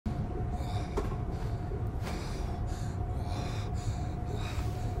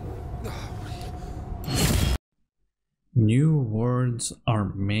New words are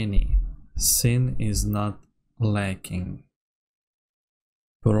many. Sin is not lacking.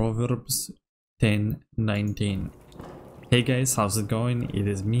 Proverbs 10:19. Hey guys, how's it going? It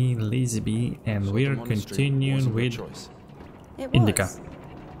is me, LazyB, and So we're the monastery continuing wasn't your with choice. It INDIKA. was.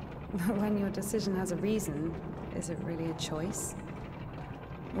 But when your decision has a reason, is it really a choice?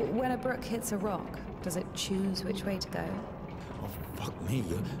 When a brook hits a rock, does it choose which way to go? Oh, fuck me.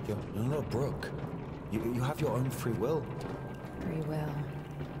 You're not a brook. You have your own free will. Free will.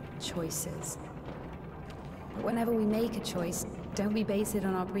 Choices. But whenever we make a choice, don't we base it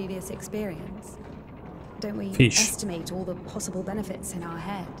on our previous experience? Don't we estimate all the possible benefits in our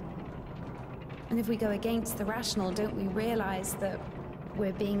head? And if we go against the rational, don't we realize that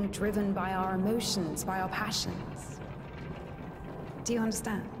we're being driven by our emotions, by our passions? Do you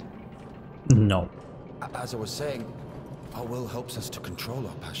understand? No. As I was saying, our will helps us to control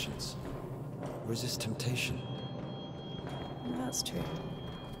our passions. Resist temptation. That's true.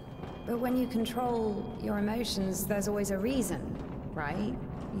 But when you control your emotions, there's always a reason, right?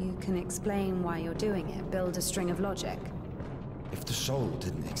 You can explain why you're doing it, build a string of logic. If the soul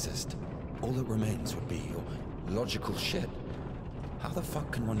didn't exist, all that remains would be your logical shit. How the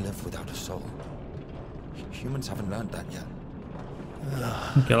fuck can one live without a soul? Humans haven't learned that yet.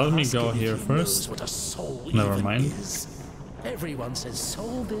 Okay, let me go here first. What a soul Never even mind. is. Everyone says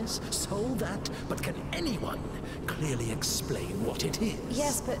soul this, soul that, but can anyone clearly explain what it is?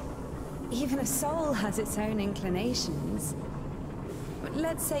 Yes, but even a soul has its own inclinations. But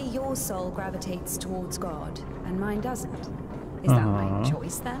let's say your soul gravitates towards God, and mine doesn't. Is that my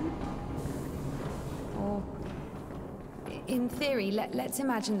choice then? Or, in theory, let's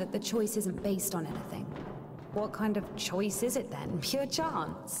imagine that the choice isn't based on anything. What kind of choice is it then? Pure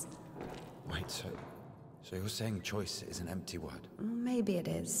chance? Wait, so you're saying choice is an empty word? Maybe it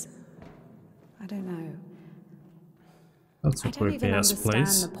is. I don't know. That's a I don't even creepy ass understand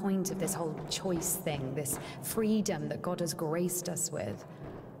place. the point of this whole choice thing, this freedom that God has graced us with.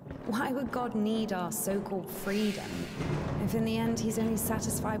 Why would God need our so-called freedom if in the end he's only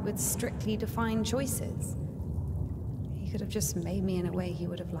satisfied with strictly defined choices? He could have just made me in a way he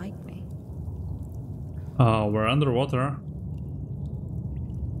would have liked me. We're underwater.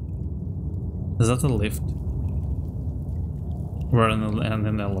 Is that a lift? We're in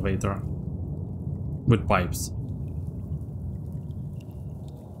an elevator. With pipes.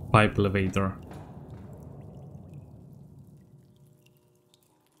 Pipe elevator.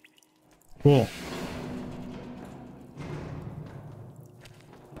 Cool.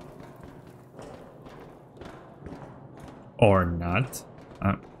 Or not.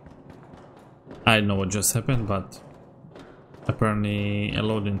 I don't know what just happened, but apparently a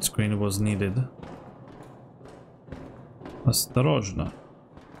loading screen was needed. Осторожно.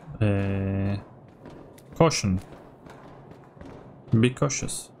 Caution. Be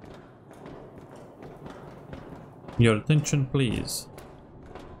cautious. Your attention, please.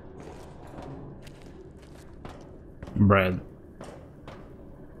 Bread.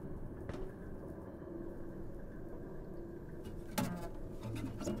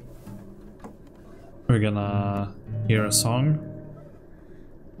 We're gonna hear a song.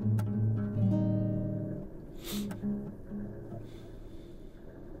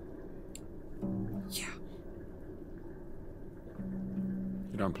 Yeah.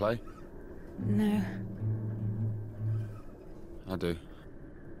 You don't play? No. I do.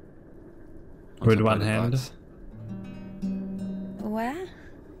 With one hand. Where?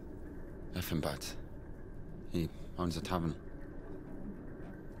 Effenbach. He owns a tavern.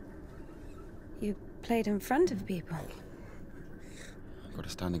 You played in front of people. Got a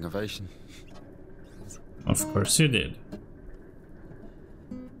standing ovation. Of course you did.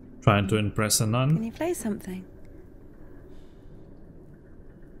 Trying to impress a Can nun? you play something?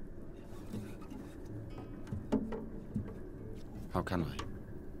 How can I?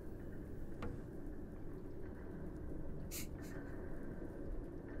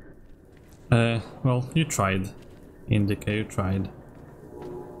 Well, you tried. INDIKA, you tried.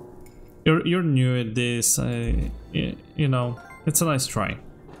 You're new at this, you know, it's a nice try.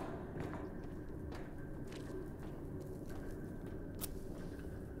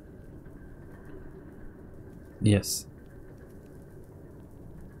 Yes.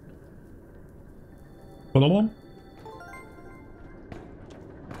 Hold on.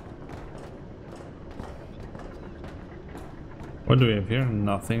 What do we have here?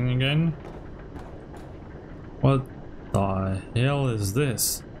 Nothing again. What the hell is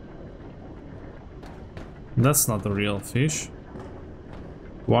this? That's not a real fish.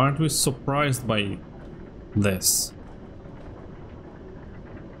 Why aren't we surprised by this?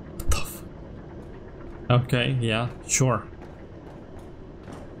 What the f- Okay, yeah, sure.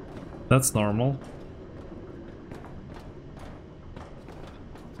 That's normal.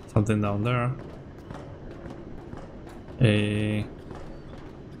 Something down there.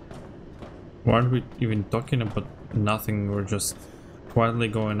 Why aren't we even talking about nothing? We're just quietly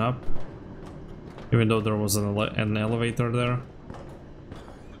going up. Even though there was an elevator there.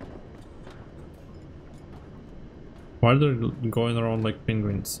 Why are they going around like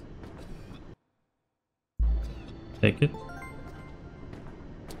penguins? Take it.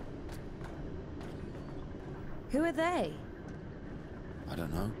 Who are they? I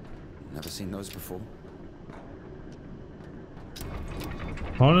don't know. Never seen those before.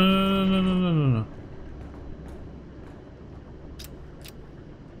 Oh no.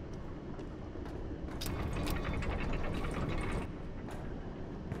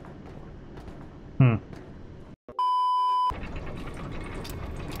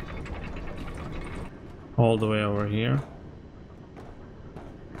 All the way over here.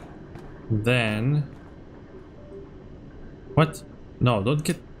 Then what? No, don't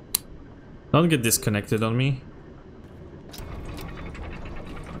get disconnected on me.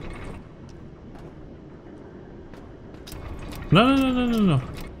 No.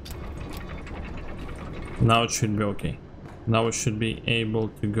 Now it should be okay. Now it should be able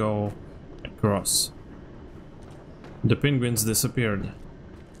to go across. The penguins disappeared.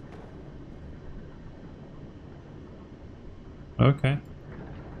 Okay.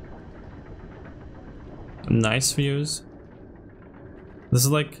 Nice views. This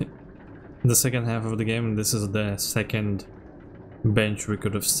is like the second half of the game, and this is the second bench we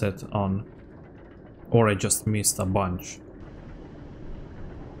could have sat on. Or I just missed a bunch.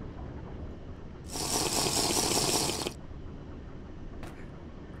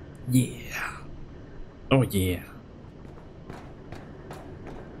 Yeah. Oh yeah.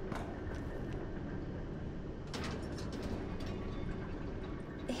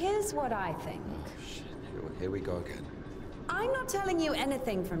 Here's what I think. Shit, here we go again. I'm not telling you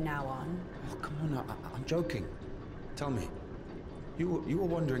anything from now on. Oh, come on, I'm joking. Tell me, you were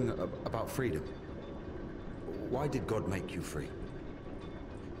wondering about freedom. Why did God make you free?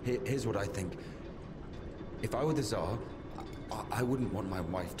 Here's what I think. If I were the Tsar, I wouldn't want my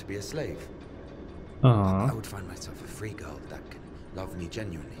wife to be a slave. I would find myself a free girl that can love me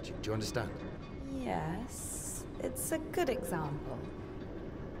genuinely. Do you understand? Yes, it's a good example.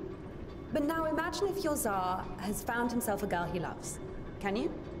 But now imagine if your Tsar has found himself a girl he loves. Can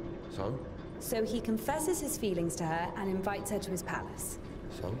you? So? So he confesses his feelings to her and invites her to his palace.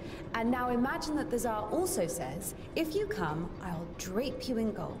 So? And now imagine that the Tsar also says, if you come, I'll drape you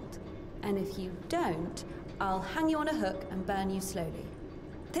in gold. And if you don't, I'll hang you on a hook and burn you slowly.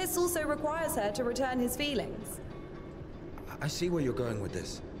 This also requires her to return his feelings. I see where you're going with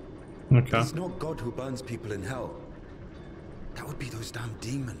this. Okay. It's not God who burns people in hell. That would be those damn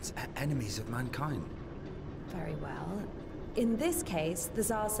demons, enemies of mankind. Very well. In this case, the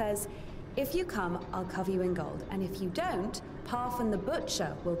Tsar says, if you come, I'll cover you in gold. And if you don't, Parfin the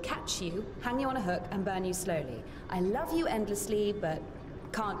Butcher will catch you, hang you on a hook, and burn you slowly. I love you endlessly, but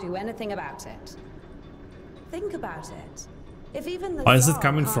can't do anything about it. Think about it. If even the Why is it Tsar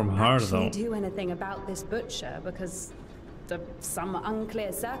coming can't from her, actually though? do anything about this butcher because of some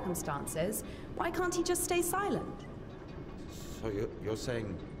unclear circumstances, why can't he just stay silent? So you're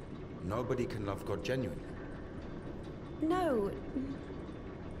saying nobody can love God genuinely? No.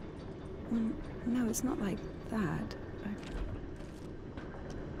 No, it's not like that.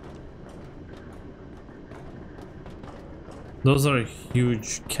 Those are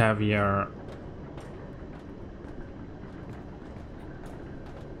huge caviar.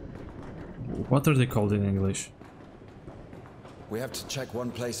 What are they called in English? We have to check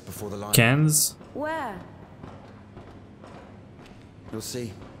one place before the line. Cans? Where? You'll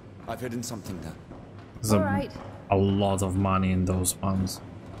see. I've hidden something there. There's All right. a lot of money in those ones.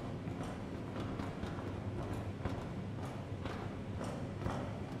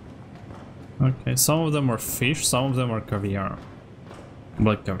 Okay, some of them are fish, some of them are caviar.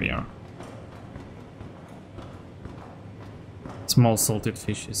 Black caviar. Small salted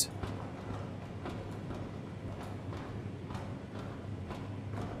fishes.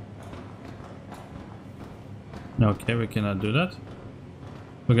 Okay, we cannot do that.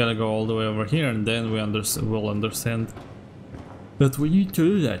 We gotta go all the way over here, and then we'll understand that we need to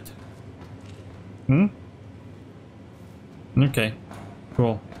do that. Okay,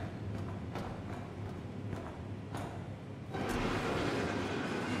 cool.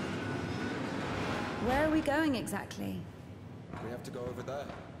 Where are we going exactly? We have to go over there.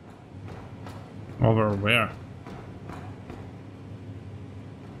 Over where?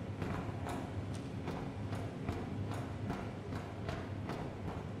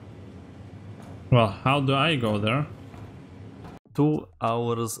 Well, how do I go there? 2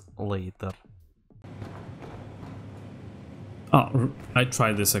 hours later. Oh, I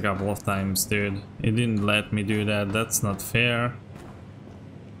tried this a couple of times, dude. It didn't let me do that. That's not fair.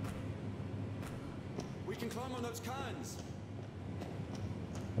 We can climb on those cans.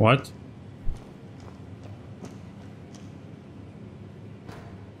 What?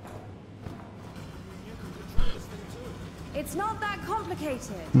 It's not that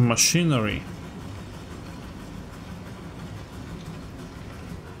complicated. Machinery.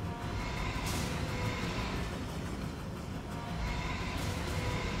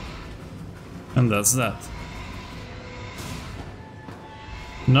 And that's that.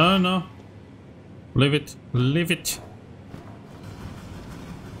 No, no. Leave it. Leave it.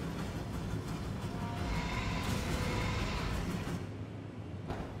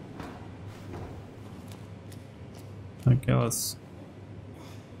 Okay, let's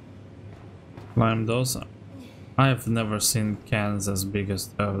climb those. I've never seen cans as big as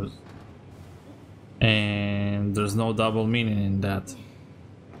those. And there's no double meaning in that.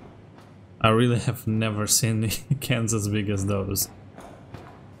 I really have never seen cans as big as those.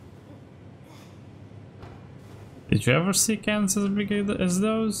 Did you ever see cans as big as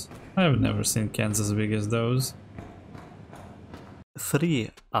those? I have never seen cans as big as those.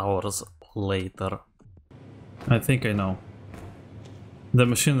 3 hours later. I think I know. The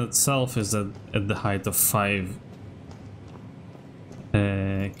machine itself is at the height of 5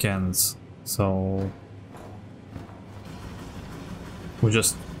 cans. So we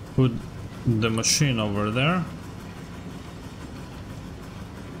just put the machine over there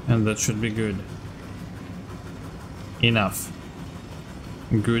and that should be good enough.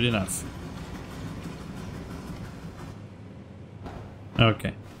 Good enough.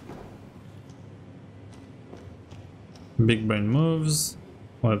 Okay. Big brain moves.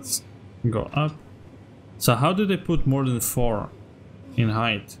 Let's go up. So how do they put more than 4 in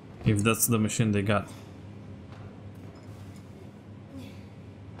height if that's the machine they got?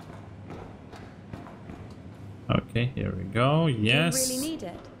 Okay, here we go. Yes. Do you really need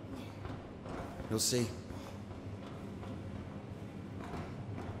it? You'll see.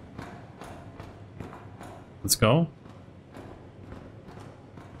 Let's go.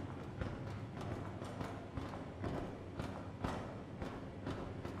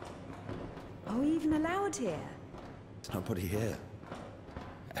 Are we even allowed here? There's nobody here.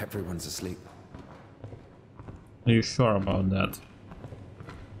 Everyone's asleep. Are you sure about that?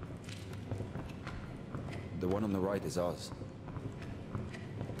 The one on the right is ours.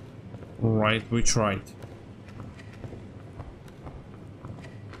 Right, which right?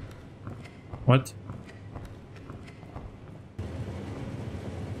 What?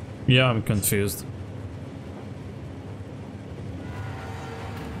 Yeah, I'm confused.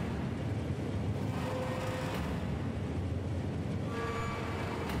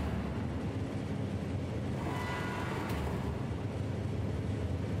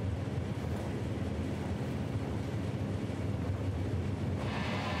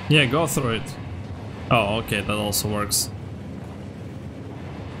 Yeah, go through it. Oh, okay, that also works.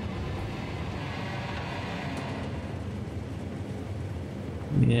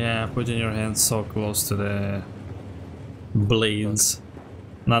 Yeah, putting your hands so close to the blades.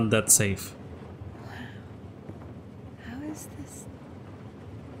 Not that safe. How is this?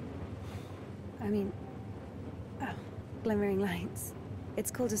 I mean, oh, glimmering lights.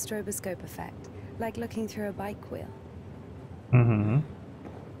 It's called a stroboscope effect, like looking through a bike wheel. Mm-hmm.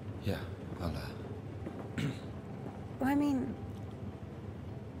 Yeah, I'll Well, I mean,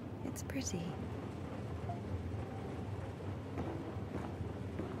 it's pretty.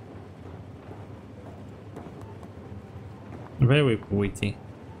 Very pretty.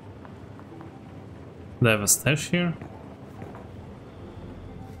 Do I have a stash here?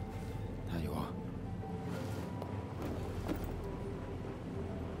 There you are.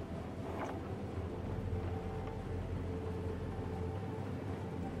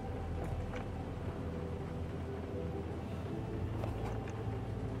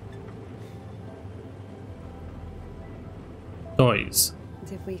 Toys.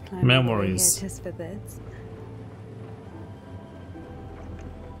 Did we climb Memories. all the way here just for this?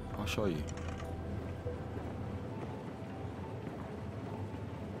 I'll show you.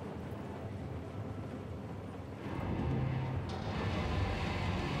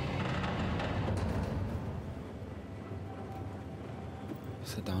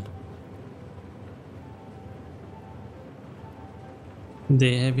 Sit down.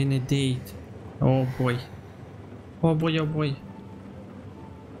 They having a date. Oh boy. Oh boy, oh boy.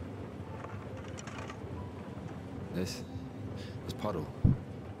 This Puddle.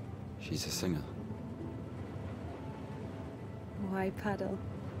 She's a singer. why paddle?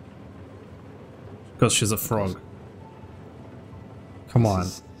 Because she's a frog. Come on.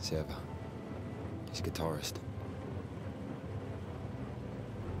 This is Seva. He's guitarist.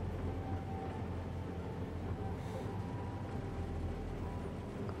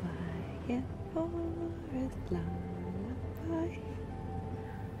 Quiet forest lullaby.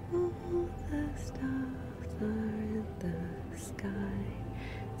 All the stars are in the sky.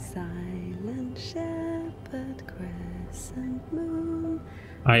 Silent shepherd, crescent moon.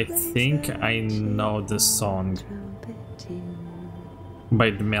 I think I know this song by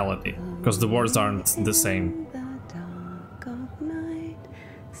the melody, because the words aren't the same.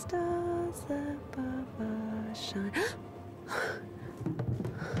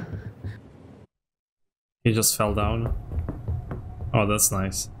 He just fell down. Oh, that's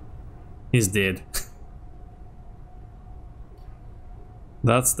nice. He's dead.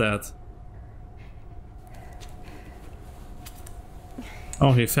 That's that.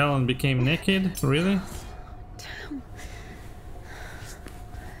 Oh, he fell and became naked? Really? Damn.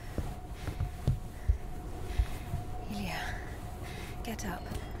 Ilya, get up.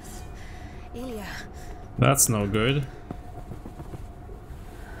 Ilya. That's no good.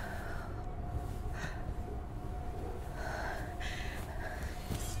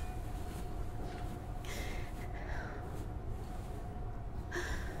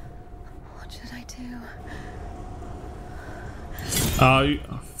 What should I do?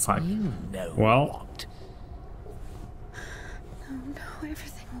 Fuck. You know Well, what? No,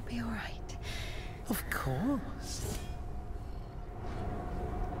 everything will be alright. Of course.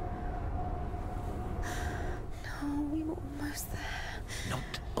 No, we were almost there.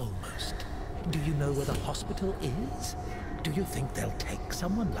 Not almost. Do you know where the hospital is? Do you think they'll take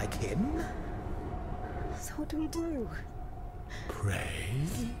someone like him? So what do we do? Pray?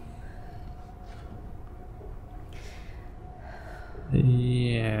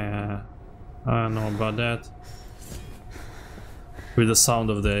 yeah. I don't know about that. With the sound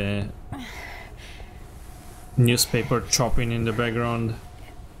of the newspaper chopping in the background.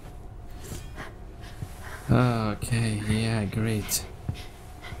 Okay, yeah, great.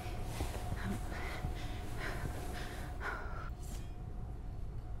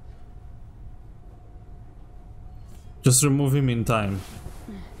 Just remove him in time,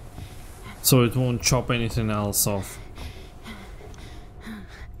 so it won't chop anything else off.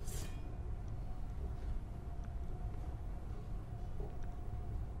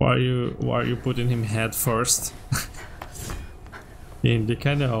 Why are you putting him head first?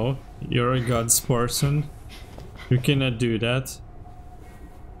 Indika, no, you're a gods person. You cannot do that.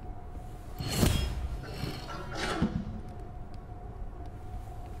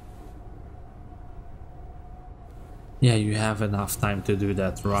 Yeah, you have enough time to do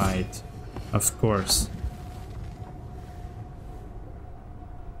that, right? Of course.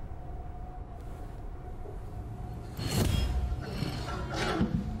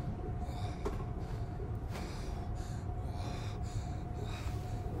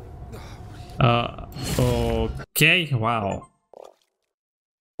 Okay, wow.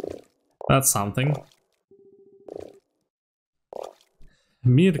 That's something.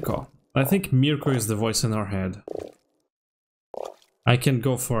 Mirko. I think Mirko is the voice in our head. I can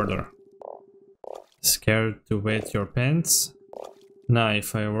go further. Scared to wet your pants? Nah,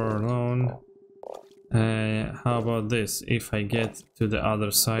 if I were alone. How about this? If I get to the other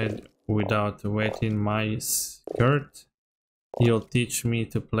side without wetting my skirt, you'll teach me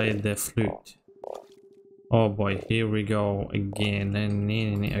to play the flute. Oh boy, here we go again.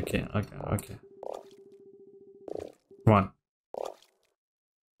 Okay, okay. Come on.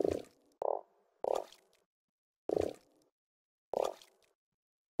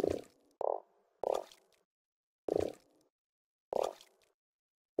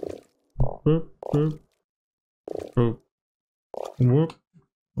 Boop, boop, boop, whoop,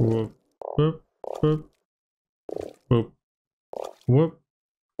 whoop, boop, boop, boop, whoop,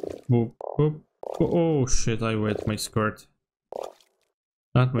 whoop, whoop. Oh shit, I wet my skirt.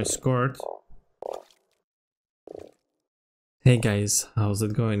 Not my skirt. Hey guys, how's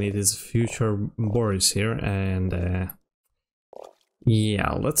it going? It is future Boris here, and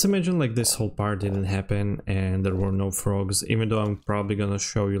yeah, let's imagine like this whole part didn't happen and there were no frogs, even though I'm probably gonna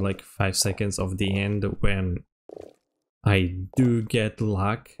show you like 5 seconds of the end when I do get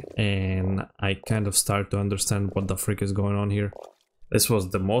luck and I kind of start to understand what the frick is going on here. This was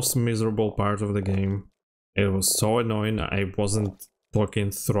the most miserable part of the game. It was so annoying. I wasn't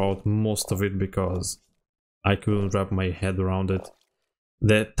talking throughout most of it because I couldn't wrap my head around it.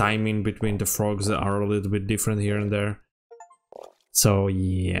 The timing between the frogs are a little bit different here and there. So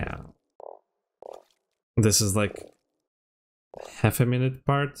yeah, this is like half a minute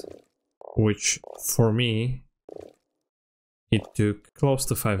part, which for me it took close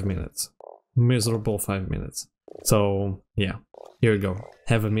to 5 minutes. Miserable 5 minutes. So yeah, here you go.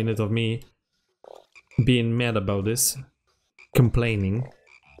 Have a minute of me being mad about this, complaining,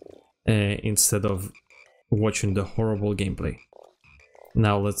 instead of watching the horrible gameplay.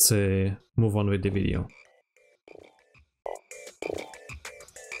 Now let's move on with the video.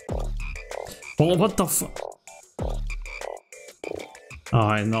 Oh, what the f— oh,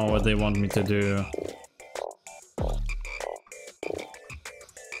 I know what they want me to do.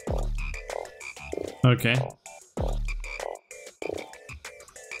 Okay.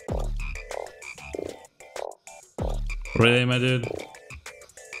 Really, my dude?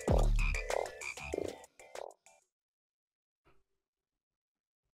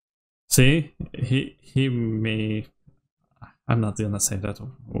 See? He may— I'm not gonna say that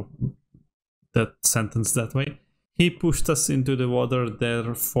sentence that way. He pushed us into the water,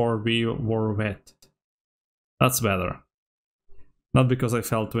 therefore we were wet. That's better. Not because I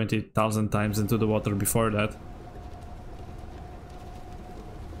fell 20,000 times into the water before that.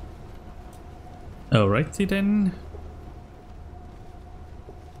 Alrighty then.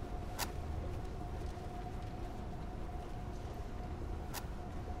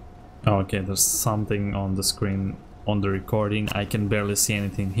 Okay, there's something on the screen on the recording. I can barely see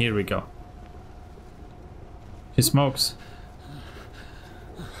anything. Here we go. He smokes.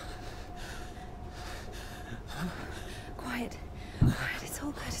 Quiet. Quiet. It's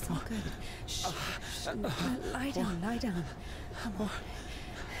all good. It's all good. Shh. Lie down. Lie down. Come on.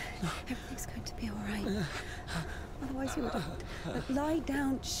 Everything's going to be all right. Otherwise you would. Lie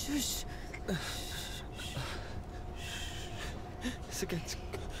down. Shush. It's against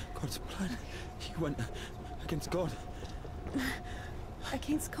God's plan. He went against God.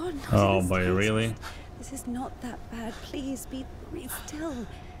 Against God? No, Oh boy, really? This is not that bad. Please, be still.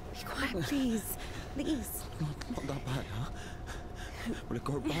 Be quiet, please. Please. Not that bad, huh? Will it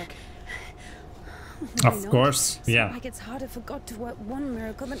go back? Of course, yeah. It's like it's harder for God to work one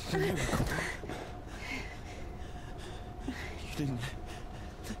miracle than...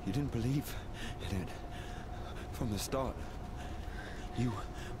 You didn't believe in it from the start. You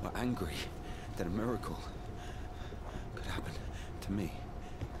were angry that a miracle could happen to me.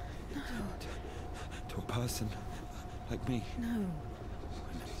 No. To a person like me. No.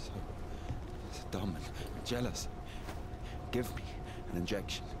 So dumb and jealous. Give me an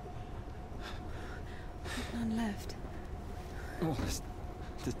injection. None left. All this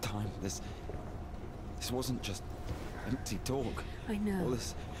time, this wasn't just empty talk. I know. All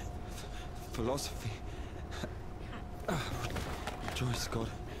this philosophy. Joyce, God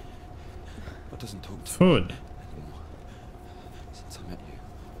doesn't talk to Food. me anymore since I met you.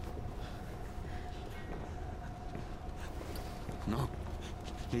 No,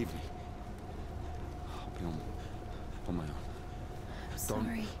 leave me. I'll be on my own. I'm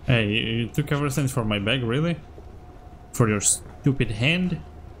sorry. Hey, you took everything from my bag, really? For your stupid hand?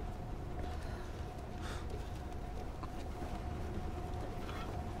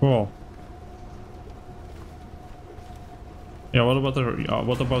 Cool. Yeah, what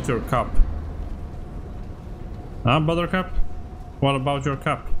about your cup? Huh, Buttercup? What about your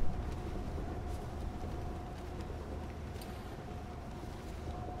cup?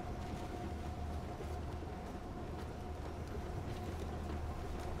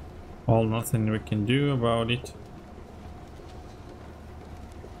 All nothing we can do about it.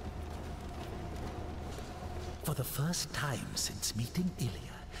 For the first time since meeting Ilya,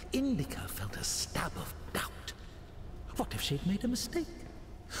 Indika felt a stab of doubt. What if she'd made a mistake?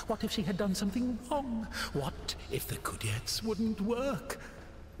 What if she had done something wrong? What if the Kudyets wouldn't work?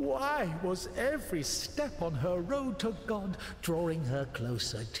 Why was every step on her road to God drawing her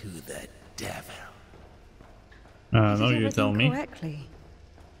closer to the devil? No, you tell me. Correctly.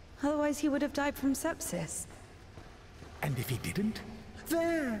 Otherwise he would have died from sepsis. And if he didn't?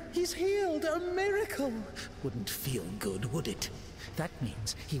 There, he's healed, a miracle. Wouldn't feel good, would it? That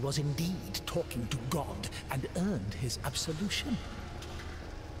means he was indeed talking to God and earned his absolution.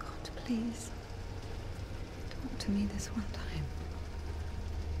 God, please. Talk to me this one time.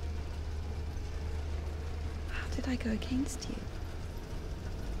 How did I go against you?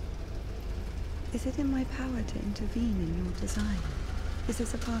 Is it in my power to intervene in your design? Is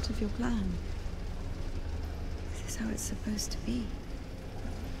this a part of your plan? Is this how it's supposed to be?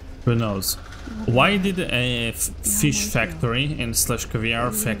 Who knows? Why did a fish factory and slash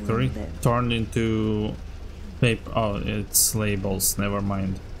caviar factory turn into paper? Oh, it's labels, never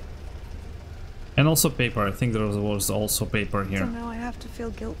mind. And also paper, I think there was also paper here. So now I have to feel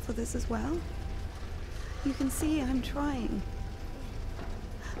guilt for this as well? You can see I'm trying.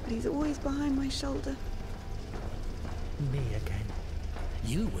 but he's always behind my shoulder. Me again.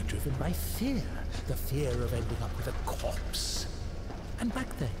 You were driven by fear. The fear of ending up with a corpse. And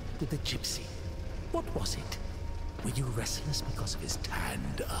back then, with the gypsy, what was it? Were you restless because of his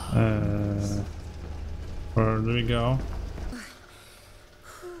tanned arms? Where do we go?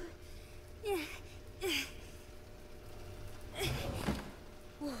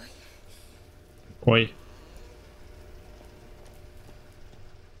 Oi.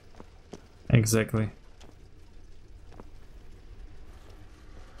 Exactly.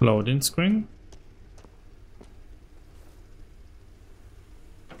 Loading screen.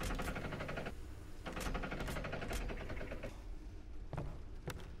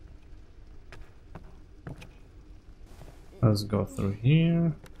 Let's go through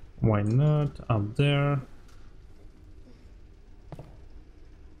here. Why not? Up there.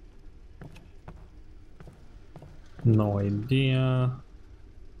 No idea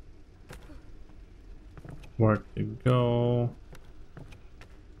where to go.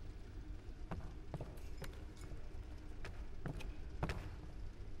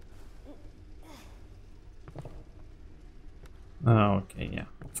 Oh, okay, yeah,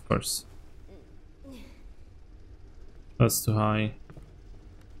 of course. That's too high.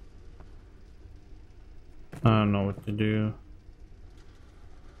 I don't know what to do.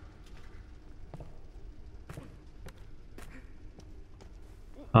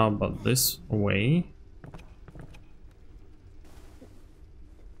 How about this way?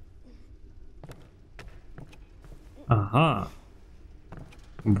 Aha!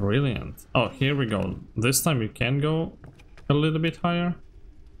 Brilliant. Oh, here we go. This time you can go a little bit higher.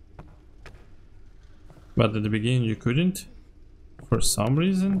 But at the beginning you couldn't. For some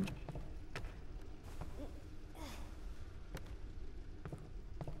reason.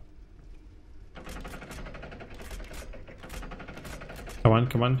 Come on,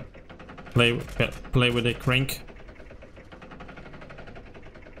 come on. Play with a crank.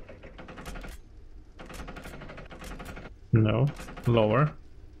 No. Lower.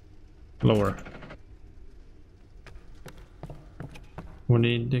 Lower. We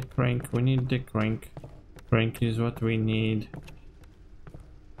need the crank. We need the crank. Crank is what we need.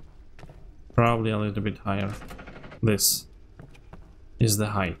 Probably a little bit higher. This is the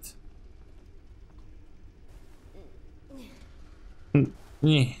height.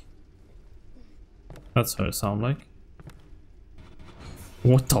 Yeah. That's how it sounds like.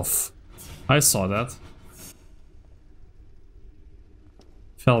 What the f? I saw that.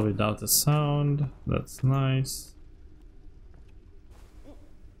 Fell without a sound. That's nice.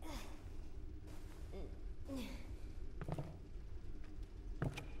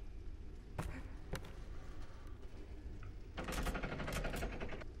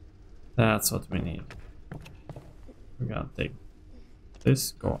 That's what we need. We gotta take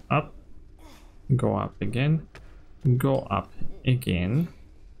this, go up again, go up again.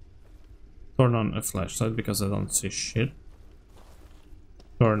 Turn on a flashlight because I don't see shit.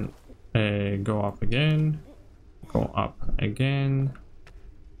 Turn, go up again, go up again.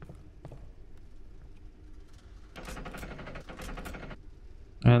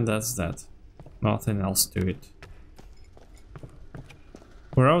 And that's that. Nothing else to it.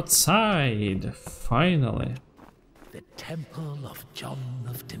 We're outside, finally. The Temple of John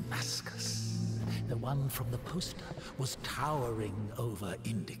of Damascus. The one from the poster was towering over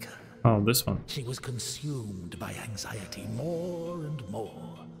INDIKA. Oh, this one. She was consumed by anxiety more and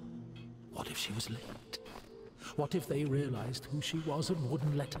more. What if she was late? What if they realized who she was and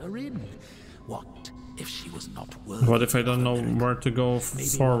wouldn't let her in? What if she was not worthy? What if I don't know where to go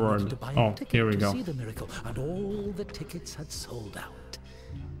forward? Oh, here we go. See the miracle, and all the tickets had sold out.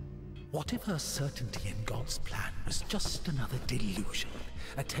 What if her certainty in God's plan was just another delusion,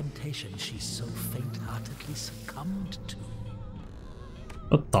 a temptation she so faint-heartedly succumbed to?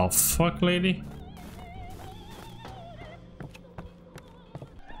 What the fuck, lady?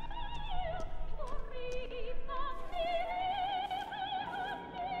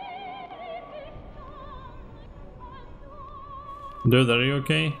 Dude, are you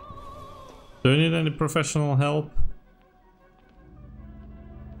okay? Do you need any professional help?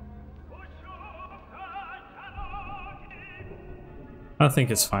 I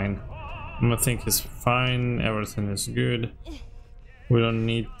think it's fine. I think it's fine. Everything is good. We don't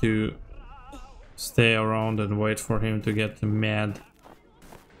need to stay around and wait for him to get mad.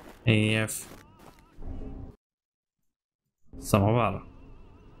 AF. Samovar.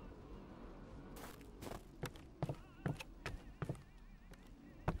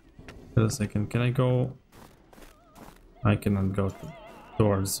 Wait a second, can I go? I cannot go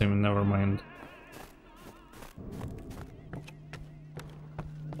towards him, never mind.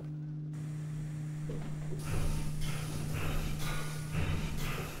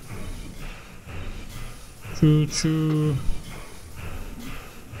 Choo choo.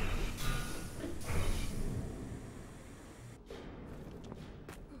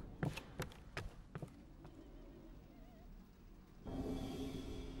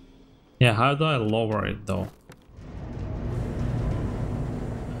 Yeah, how do I lower it though?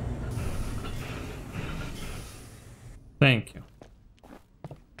 Thank you.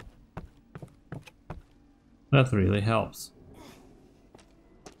 That really helps.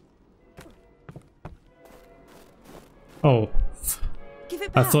 Oh, Give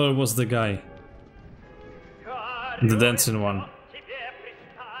it I back. thought it was the guy. The dancing one.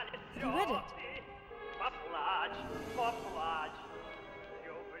 You read it.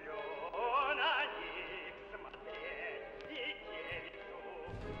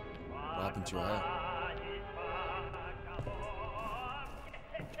 What happened to your hair?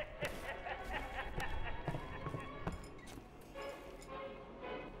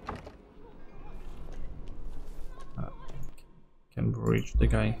 Can we reach the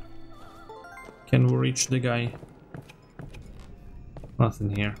guy? Can we reach the guy?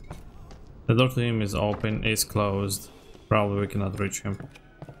 Nothing here. The door to him is open, is closed. Probably we cannot reach him.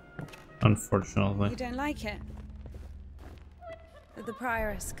 Unfortunately. You don't like it? That the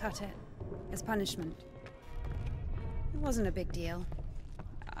prioress cut it as punishment. It wasn't a big deal.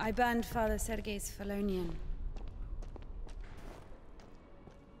 I burned Father Sergei's Felonian.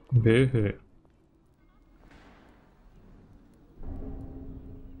 Boo-hoo.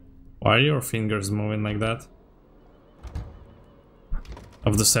 Why are your fingers moving like that?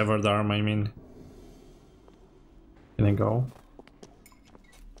 Of the severed arm, I mean. Can I go?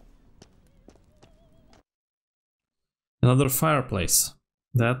 Another fireplace.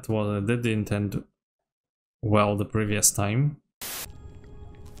 That didn't end well the previous time.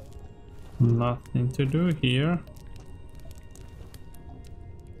 Nothing to do here.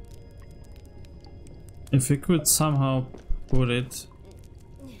 If we could somehow put it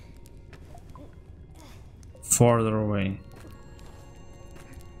farther away.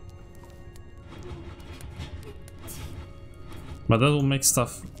 But that will make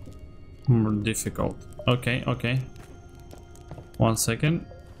stuff more difficult. Okay, okay. 1 second.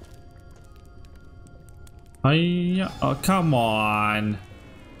 Hiya. Oh, come on.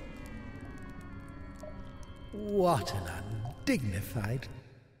 What an undignified...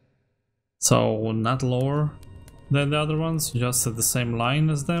 So, not lower than the other ones, just at the same line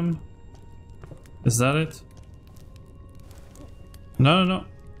as them? Is that it? No, no,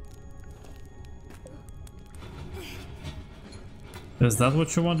 no. Is that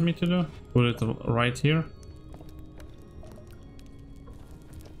what you want me to do? Put it right here?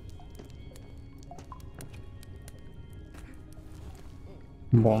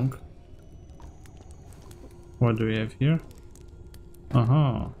 Bonk. What do we have here?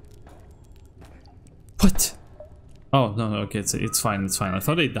 Uh-huh. What? Oh, no, no, okay, it's fine, it's fine. I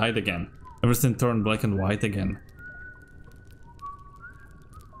thought they died again. Everything turned black and white again.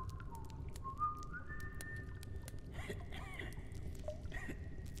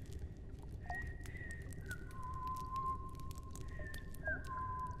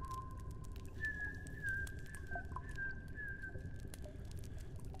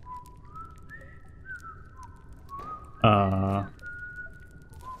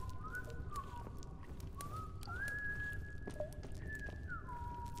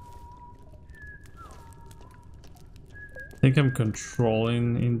 I think I'm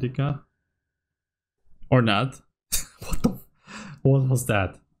controlling INDIKA. Or not. What was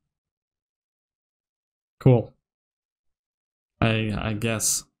that? Cool. I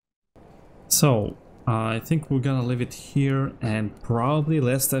guess. So, I think we're gonna leave it here, and probably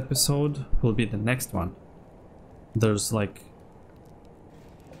last episode will be the next one. There's like,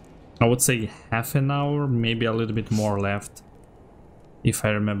 I would say half an hour, maybe a little bit more left, if I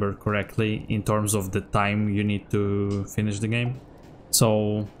remember correctly, in terms of the time you need to finish the game.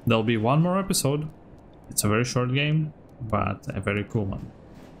 So there'll be one more episode. It's a very short game, but a very cool one.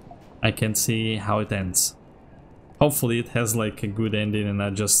 I can see how it ends. Hopefully it has like a good ending and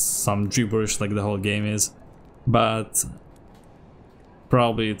not just some gibberish like the whole game is, but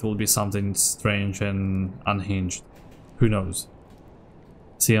probably it will be something strange and unhinged. Who knows?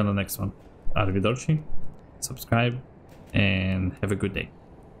 See you on the next one. Arrivederci, subscribe, and have a good day.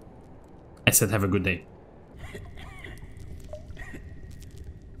 I said have a good day.